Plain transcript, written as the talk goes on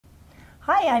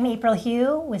Hi, I'm April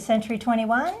Hugh with Century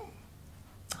 21,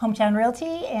 Hometown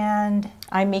Realty, and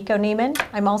I'm Miko.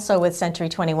 I'm also with Century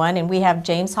 21, and we have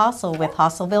James Halsell with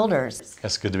Halsell Builders.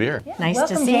 Yes, good to be here. yeah, Nice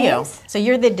welcome, to see James. you. So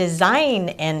you're the design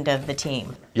end of the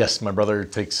team. Yes, my brother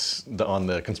takes on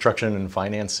the construction and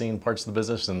financing parts of the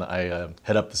business, and I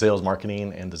head up the sales,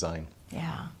 marketing, and design.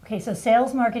 Yeah. Okay, so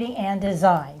sales, marketing, and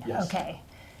design. Yes. Okay.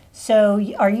 So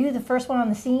are you the first one on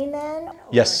the scene then?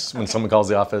 Yes, when someone calls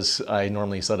the office, I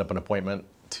normally set up an appointment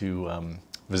to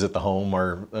visit the home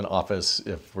or an office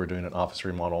if we're doing an office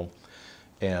remodel.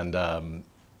 And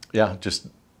yeah, just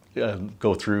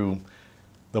go through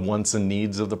the wants and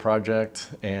needs of the project,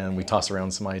 and we toss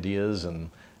around some ideas and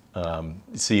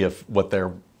see if what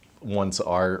their wants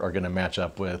are going to match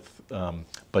up with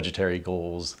budgetary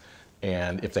goals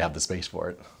and if they have the space for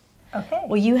it. Okay.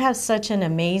 Well, you have such an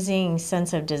amazing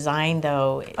sense of design,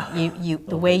 though.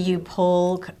 The way you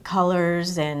pull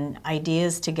colors and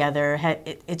ideas together,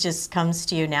 it just comes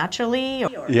to you naturally?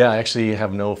 Yeah, I actually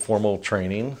have no formal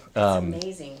training. That's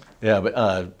amazing. Yeah,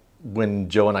 but when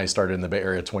Joe and I started in the Bay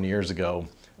Area 20 years ago,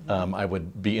 I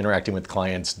would be interacting with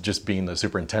clients just being the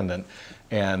superintendent,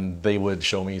 and they would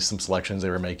show me some selections they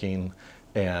were making,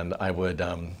 and I would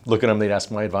look at them, they'd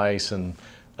ask my advice, and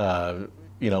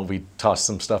you know, we tossed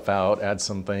some stuff out, add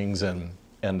some things, and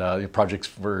the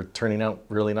projects were turning out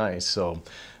really nice. So,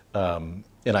 and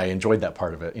I enjoyed that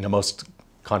part of it. You know, most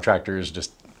contractors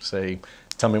just say,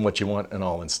 tell me what you want and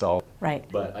I'll install. Right.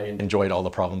 But I enjoyed all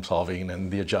the problem solving and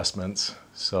the adjustments.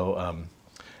 So,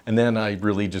 and then I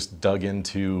really just dug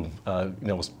into, you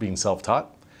know, being self-taught,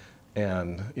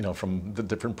 and, you know, from the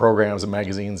different programs and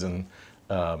magazines, and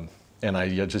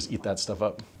I just eat that stuff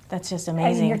up. That's just I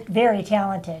amazing. mean, you're very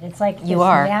talented. It's like You this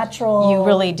are. natural. You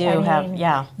really do have,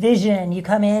 yeah. Vision. You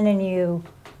come in and you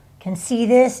can see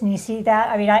this and you see that.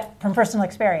 I mean, from personal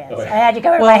experience. Oh, yeah. I had you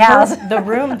come to my house. The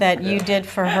room that you did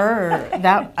for her,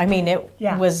 that, I mean, it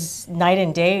Yeah. was night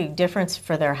and day difference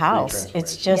for their house.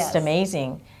 It's just Yes.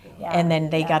 amazing. Yeah, And then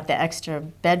they yeah. got the extra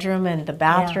bedroom and the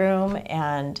bathroom,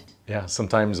 and Yeah,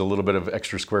 sometimes a little bit of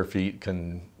extra square feet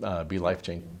can be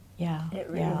life-changing. yeah, It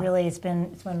yeah. really, it's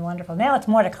been wonderful. Now it's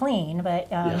more to clean,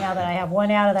 but now that I have one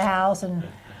out of the house and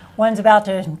one's about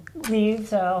to leave,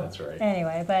 so. That's right.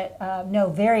 Anyway, but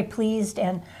no, very pleased,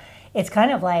 and it's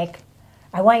kind of like,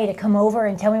 I want you to come over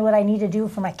and tell me what I need to do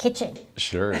for my kitchen.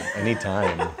 Sure,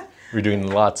 anytime. We're doing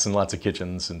lots and lots of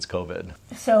kitchens since COVID.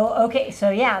 So, okay, so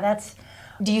yeah, that's,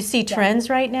 Do you see trends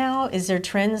right now? Is there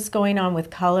trends going on with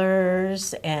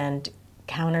colors and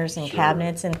counters and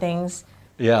cabinets and things?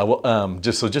 Yeah, well,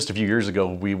 just a few years ago,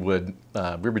 we were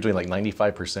doing like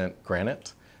 95%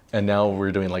 granite, and now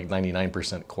we're doing like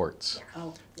 99% quartz.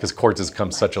 Because quartz has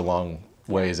come such a long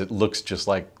ways. It looks just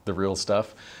like the real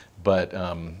stuff, but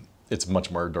it's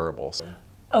much more durable. So.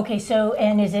 okay, so,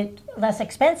 and is it less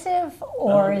expensive,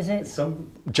 or is it?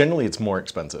 Generally, it's more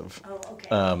expensive. Oh,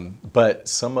 okay. But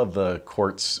some of the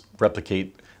quartz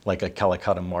replicate like a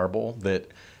Calicut marble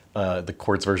that the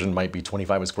quartz version might be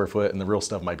 25 a square foot, and the real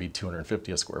stuff might be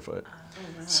 250 a square foot.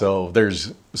 Wow. So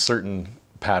there's certain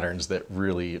patterns that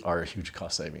really are huge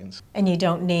cost savings. And you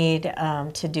don't need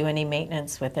to do any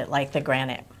maintenance with it like the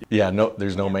granite. Yeah, no,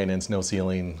 there's no maintenance, no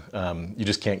sealing. You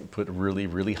just can't put really,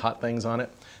 really hot things on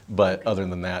it. But other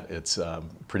than that, it's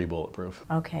pretty bulletproof.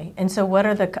 Okay, and so what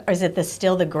are is it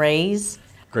still the grays?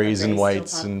 Grays and still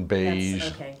whites and beige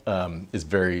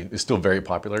is still very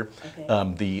popular.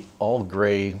 Okay. The all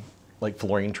gray, like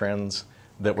flooring trends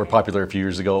that were popular a few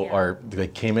years ago they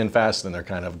came in fast and they're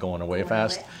kind of going away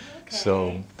fast. Okay.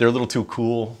 So they're a little too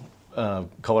cool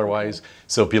color-wise.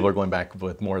 So people are going back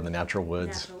with more of the natural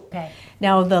woods. Okay.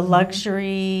 Now the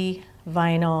luxury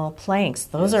vinyl planks,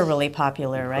 those are really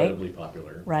popular, right? Incredibly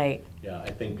popular. Right. Yeah,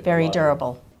 I think Very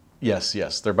durable. Yes,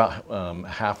 yes. They're about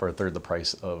half or a third the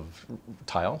price of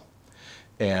tile,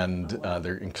 and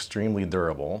they're extremely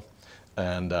durable.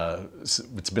 And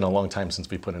it's been a long time since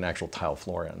we put an actual tile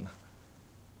floor in.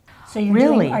 So you're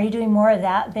Really? are you doing more of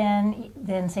that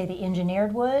than say the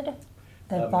engineered wood,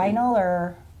 the vinyl,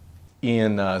 or?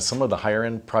 In some of the higher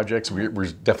end projects, we're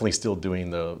definitely still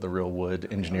doing the real wood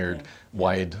engineered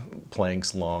wide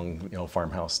planks, long, you know,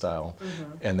 farmhouse style.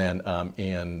 And then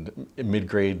in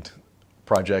mid-grade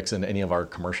projects and any of our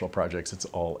commercial projects, it's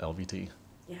all LVT.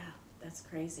 Yeah, that's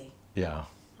crazy. Yeah.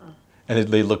 And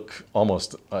they look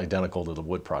almost identical to the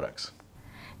wood products.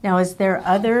 Now, is there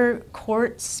other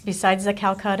quartz besides the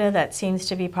Calcutta that seems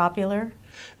to be popular?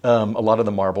 A lot of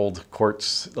the marbled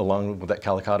quartz, along with that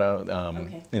Calicut,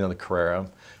 you know, the Carrara.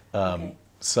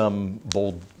 Some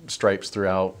bold stripes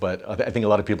throughout, but I think a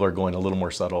lot of people are going a little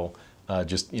more subtle,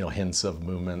 just, you know, hints of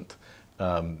movement.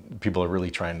 People are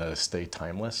really trying to stay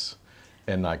timeless.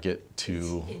 and not get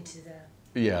too, Into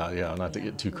the. not to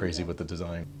get too crazy with the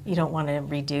design. You don't want to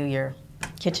redo your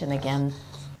kitchen again.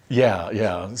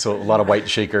 Yeah. So a lot of white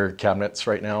shaker cabinets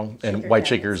right now, and Shaker white cabinets,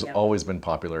 shaker's yep. always been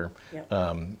popular. Yep.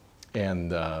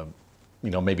 And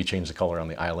maybe change the color on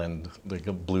the island.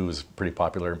 The blue is pretty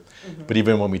popular. Mm-hmm. But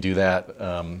even when we do that,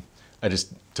 I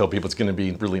just tell people it's going to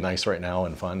be really nice right now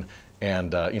and fun.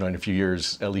 And in a few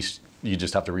years, at least you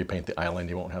just have to repaint the island.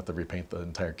 You won't have to repaint the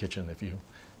entire kitchen if you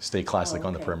stay classic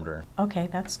on the okay. perimeter. Okay,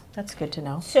 that's good to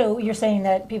know. So you're saying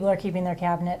that people are keeping their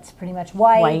cabinets pretty much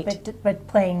white. But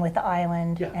playing with the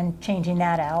island Yeah. and changing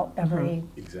that out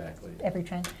Exactly. every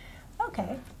trend.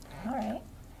 Okay, all right.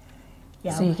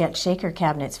 Yeah. So you get shaker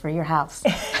cabinets for your house.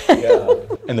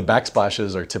 And the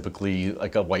backsplashes are typically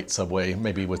like a white subway,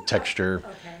 maybe with texture.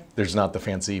 Okay. There's not the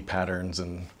fancy patterns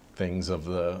and things of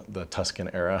the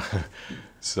Tuscan era.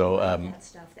 So That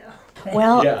stuff though.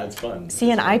 Well, it's fun. see,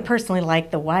 and I personally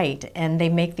like the white, and they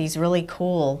make these really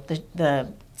cool,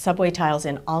 the subway tiles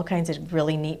in all kinds of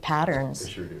really neat patterns.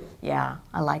 sure do. Yeah,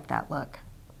 I like that look.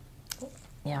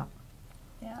 Yeah.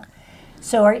 Yeah.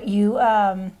 So are you?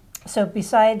 So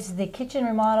besides the kitchen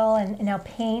remodel and now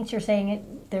paints, you're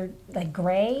saying they're like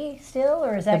gray still,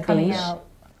 or is that The coming beige? out?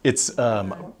 It's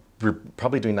we're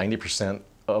probably doing 90%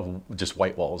 of just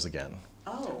white walls again.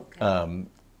 Oh, okay.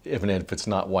 Even if it's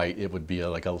not white, it would be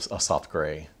like a soft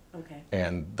gray. Okay.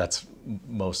 And that's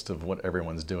most of what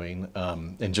everyone's doing.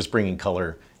 And just bringing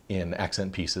color in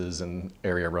accent pieces and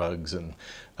area rugs. And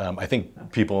I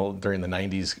think people during the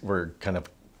 90s were kind of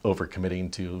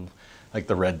overcommitting to like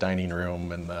the red dining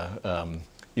room and the,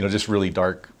 just really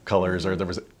dark colors, or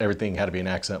everything had to be an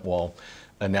accent wall.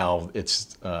 And now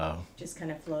it's, Just kind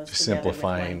of flows Just together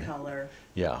simplifying. with one color.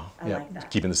 I like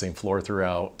that. keeping the same floor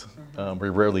throughout.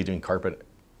 We're rarely doing carpet.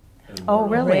 Oh,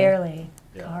 really? Rarely.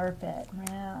 Yeah. Carpet.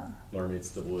 Yeah. Normally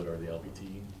it's the wood or the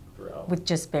LVT throughout. With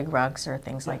just big rugs or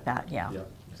things like that, yeah.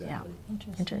 exactly.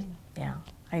 Interesting. Yeah.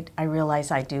 I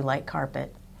realize I do like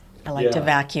carpet. I like to Yeah.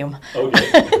 vacuum.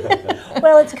 Okay.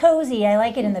 Well, it's cozy. I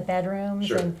like it in the bedrooms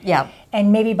Sure. and Yeah.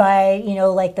 and maybe by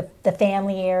like the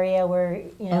family area where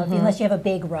unless you have a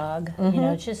big rug,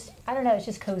 it's just I don't know. It's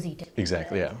just cozy.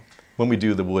 Exactly, yeah. When we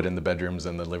do the wood in the bedrooms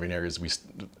and the living areas,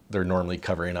 they're normally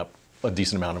covering up a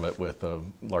decent amount of it with a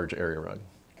large area rug.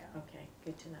 Okay,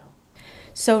 good to know.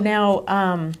 So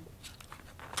now,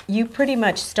 you pretty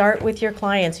much start with your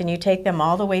clients and you take them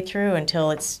all the way through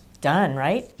until it's done,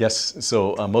 right? Yes,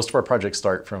 so most of our projects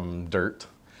start from dirt,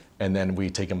 and then we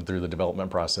take them through the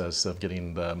development process of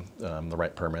getting the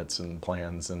right permits and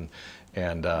plans, and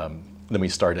then we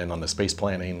start in on the space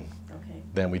planning. Okay.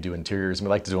 Then we do interiors, and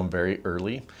we like to do them very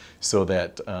early so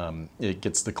that it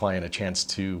gets the client a chance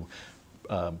to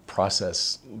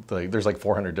process. There's like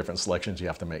 400 different selections you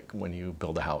have to make when you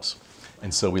build a house.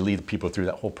 And so we lead people through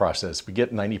that whole process. We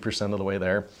get 90% of the way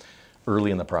there early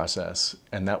in the process,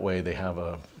 and that way they have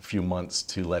a few months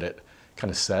to let it kind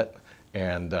of set,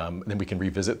 and then we can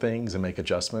revisit things and make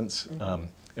adjustments. And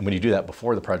when you do that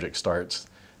before the project starts,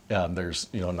 there's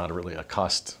not really a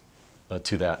cost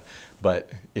to that. But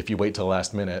if you wait till the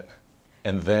last minute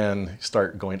and then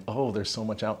start going, oh, there's so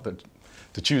much out there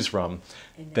to choose from,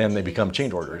 then they become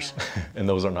change orders, and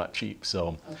those are not cheap.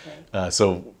 So,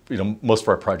 most of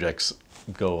our projects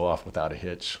go off without a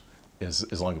hitch,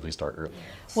 as long as we start early.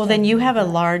 Well, then you have a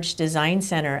large design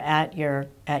center at your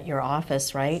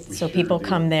office, right? So sure people do.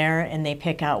 come there and they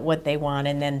pick out what they want,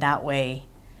 and then that way.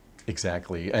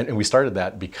 Exactly, and we started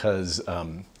that because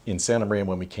in Santa Maria,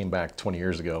 when we came back 20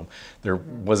 years ago, there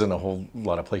wasn't a whole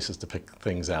lot of places to pick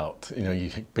things out.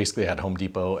 You basically had Home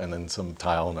Depot and then some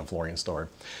tile and a flooring store.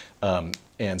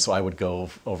 And so I would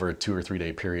go over a 2 or 3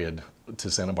 day period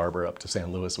to Santa Barbara up to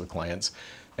San Luis with clients,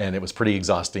 and it was pretty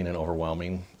exhausting and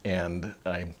overwhelming. And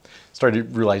I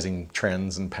started realizing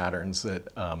trends and patterns that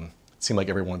it seemed like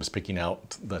everyone was picking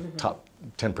out the top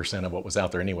 10% of what was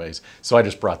out there anyways. So I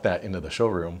just brought that into the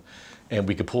showroom, and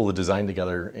we could pull the design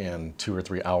together in 2 or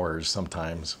 3 hours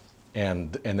sometimes.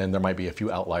 And then there might be a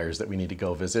few outliers that we need to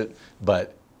go visit,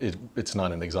 but it's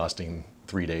not an exhausting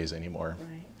 3 days anymore.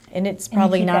 Right. And it's And you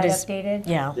probably keep not that as updated?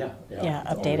 Yeah,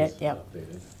 update it. Yep.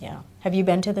 Yeah. Have you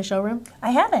been to the showroom? I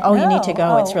haven't. Oh, you need no. to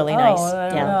go. It's really nice.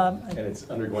 Yeah. And it's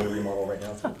undergoing a remodel right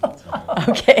now.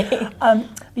 Okay.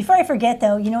 Before I forget,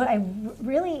 though, I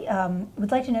really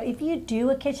would like to know if you do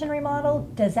a kitchen remodel,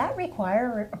 does that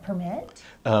require a permit?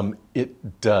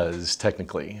 It does,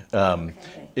 technically.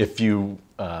 If you,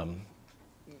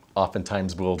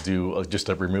 oftentimes we'll do just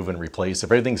a remove and replace.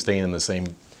 If everything's staying in the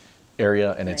same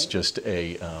area and it's just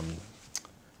a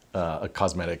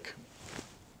cosmetic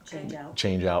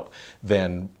change out,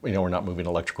 then we're not moving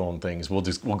electrical and things. We'll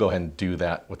go ahead and do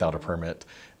that without a permit.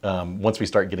 Once we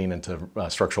start getting into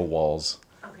structural walls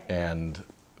Okay. and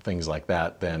things like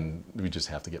that, then we just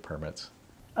have to get permits.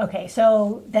 Okay,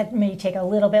 so that may take a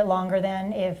little bit longer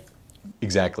then if,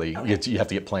 Exactly. You have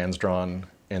to get plans drawn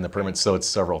and the permits, so it's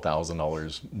several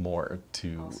 $1,000s more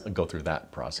to go through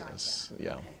that process.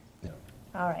 Yeah.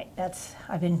 all right,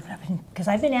 because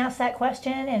I've been asked that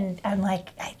question and I'm like,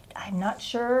 I'm not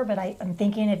sure, but I'm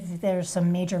thinking if there's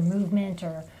some major movement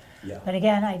or, but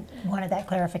again, I wanted that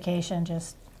clarification,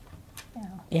 just, you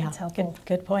know, Yeah, it's helpful.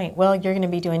 good point. Well, you're going to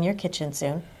be doing your kitchen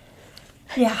soon.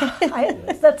 Yeah,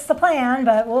 that's the plan,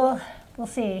 but we'll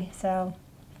see. So,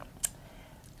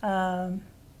 yeah,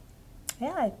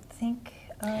 I think.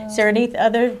 Is there any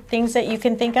other things that you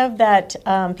can think of that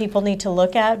people need to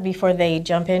look at before they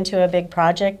jump into a big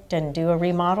project and do a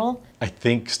remodel? I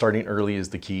think starting early is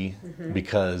the key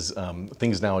because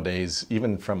things nowadays,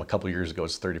 even from a couple years ago,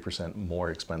 it's 30%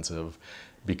 more expensive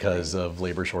because of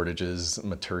labor shortages,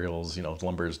 materials,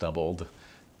 lumber's doubled.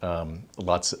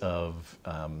 Lots of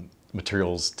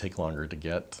materials take longer to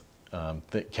get.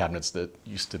 The cabinets that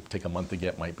used to take a month to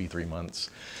get might be 3 months.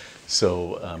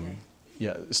 So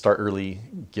yeah, start early,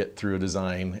 get through a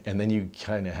design, and then you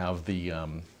kind of have the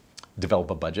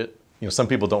develop a budget. Some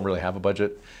people don't really have a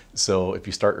budget, so if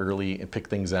you start early and pick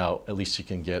things out, at least you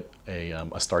can get a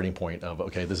starting point of,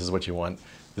 okay, this is what you want,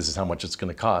 this is how much it's going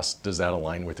to cost. Does that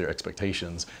align with your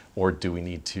expectations, or do we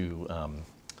need to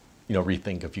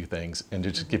rethink a few things? And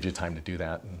it just gives you time to do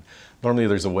that. And normally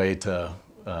there's a way to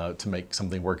make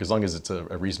something work as long as it's a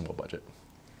reasonable budget.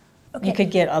 Okay. You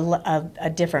could get a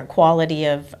different quality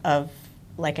of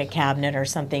like a cabinet or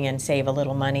something and save a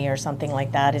little money or something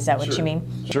like that. Is that what you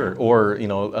mean? Sure. Or, a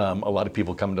lot of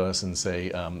people come to us and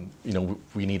say,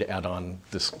 we need to add on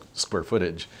this square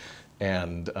footage.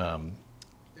 And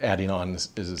adding on is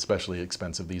especially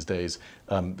expensive these days.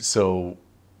 So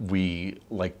we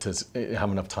like to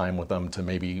have enough time with them to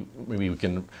maybe we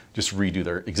can just redo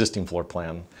their existing floor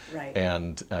plan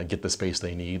and get the space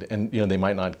they need. And, they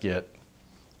might not get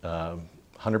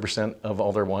 100% of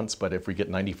all their wants, but if we get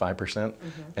 95%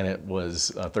 and it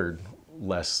was a third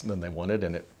less than they wanted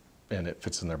and it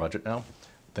fits in their budget now,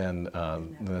 then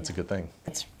that's a good thing.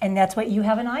 And that's what you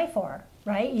have an eye for,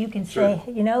 right? You can say,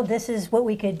 this is what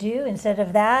we could do instead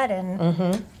of that,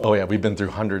 and Oh yeah, we've been through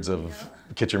hundreds of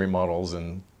kitchen remodels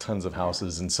and tons of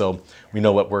houses, and so we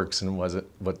know what works and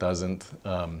what doesn't,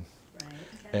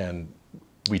 and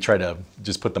we try to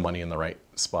just put the money in the right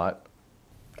spot.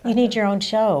 You need your own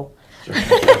show.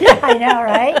 I know,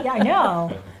 right? Yeah, I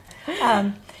know.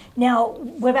 Now,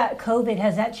 what about COVID?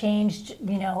 Has that changed,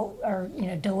 or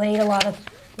delayed a lot of?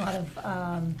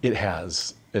 It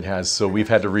has. So we've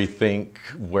had to rethink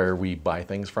where we buy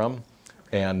things from,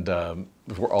 and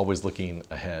we're always looking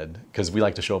ahead because we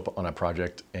like to show up on a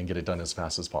project and get it done as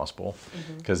fast as possible.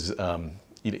 Because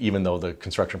even though the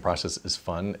construction process is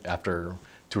fun, after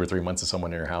 2 or 3 months of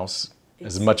someone in your house,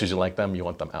 as much as you like them, you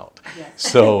want them out.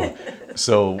 So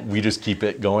we just keep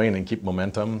it going and keep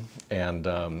momentum and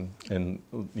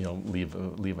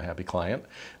leave a happy client.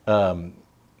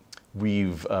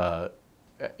 We've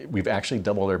actually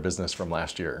doubled our business from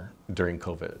last year during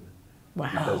COVID.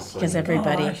 Wow, because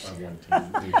everybody.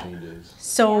 Changes.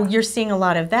 So you're seeing a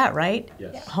lot of that, right?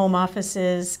 Yes. Home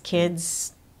offices,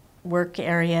 kids, work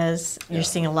areas. You're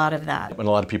seeing a lot of that. And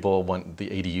a lot of people want the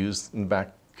ADUs in the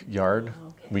backyard.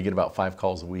 We get about 5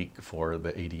 calls a week for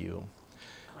the ADU.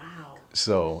 Wow.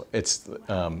 So it's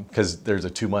because there's a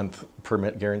 2-month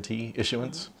permit guarantee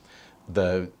issuance.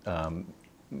 A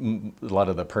lot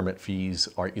of the permit fees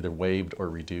are either waived or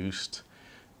reduced,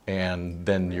 and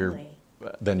then your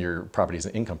property is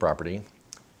an income property.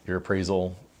 Your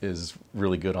appraisal is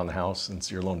really good on the house, and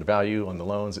it's your loan to value on the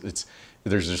loans.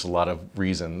 There's just a lot of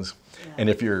reasons. And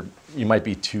if you might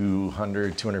be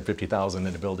 250,000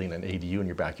 in a building, an ADU in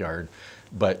your backyard,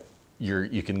 but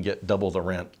you can get double the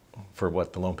rent for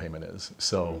what the loan payment is.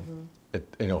 So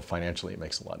financially it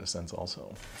makes a lot of sense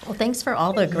also. Well, thanks for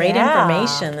all the great Yeah.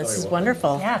 information. This is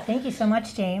wonderful. Yeah, thank you so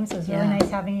much, James. It was really nice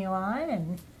having you on,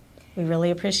 and We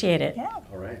really appreciate it. yeah.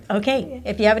 All right. Okay,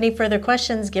 if you have any further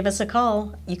questions, give us a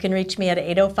call. You can reach me at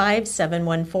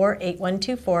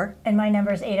 805-714-8124. And my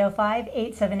number is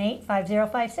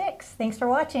 805-878-5056. Thanks for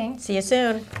watching. See you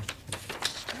soon.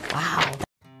 Wow.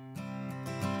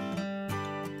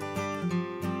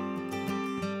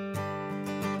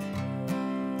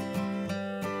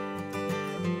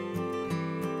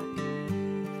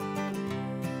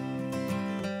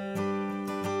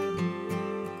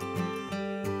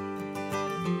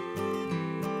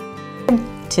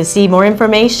 To see more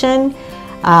information,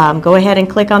 go ahead and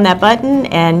click on that button,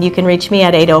 and you can reach me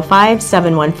at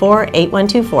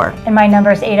 805-714-8124. And my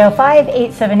number is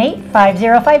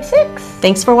 805-878-5056.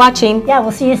 Thanks for watching. Yeah,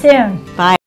 we'll see you soon. Bye.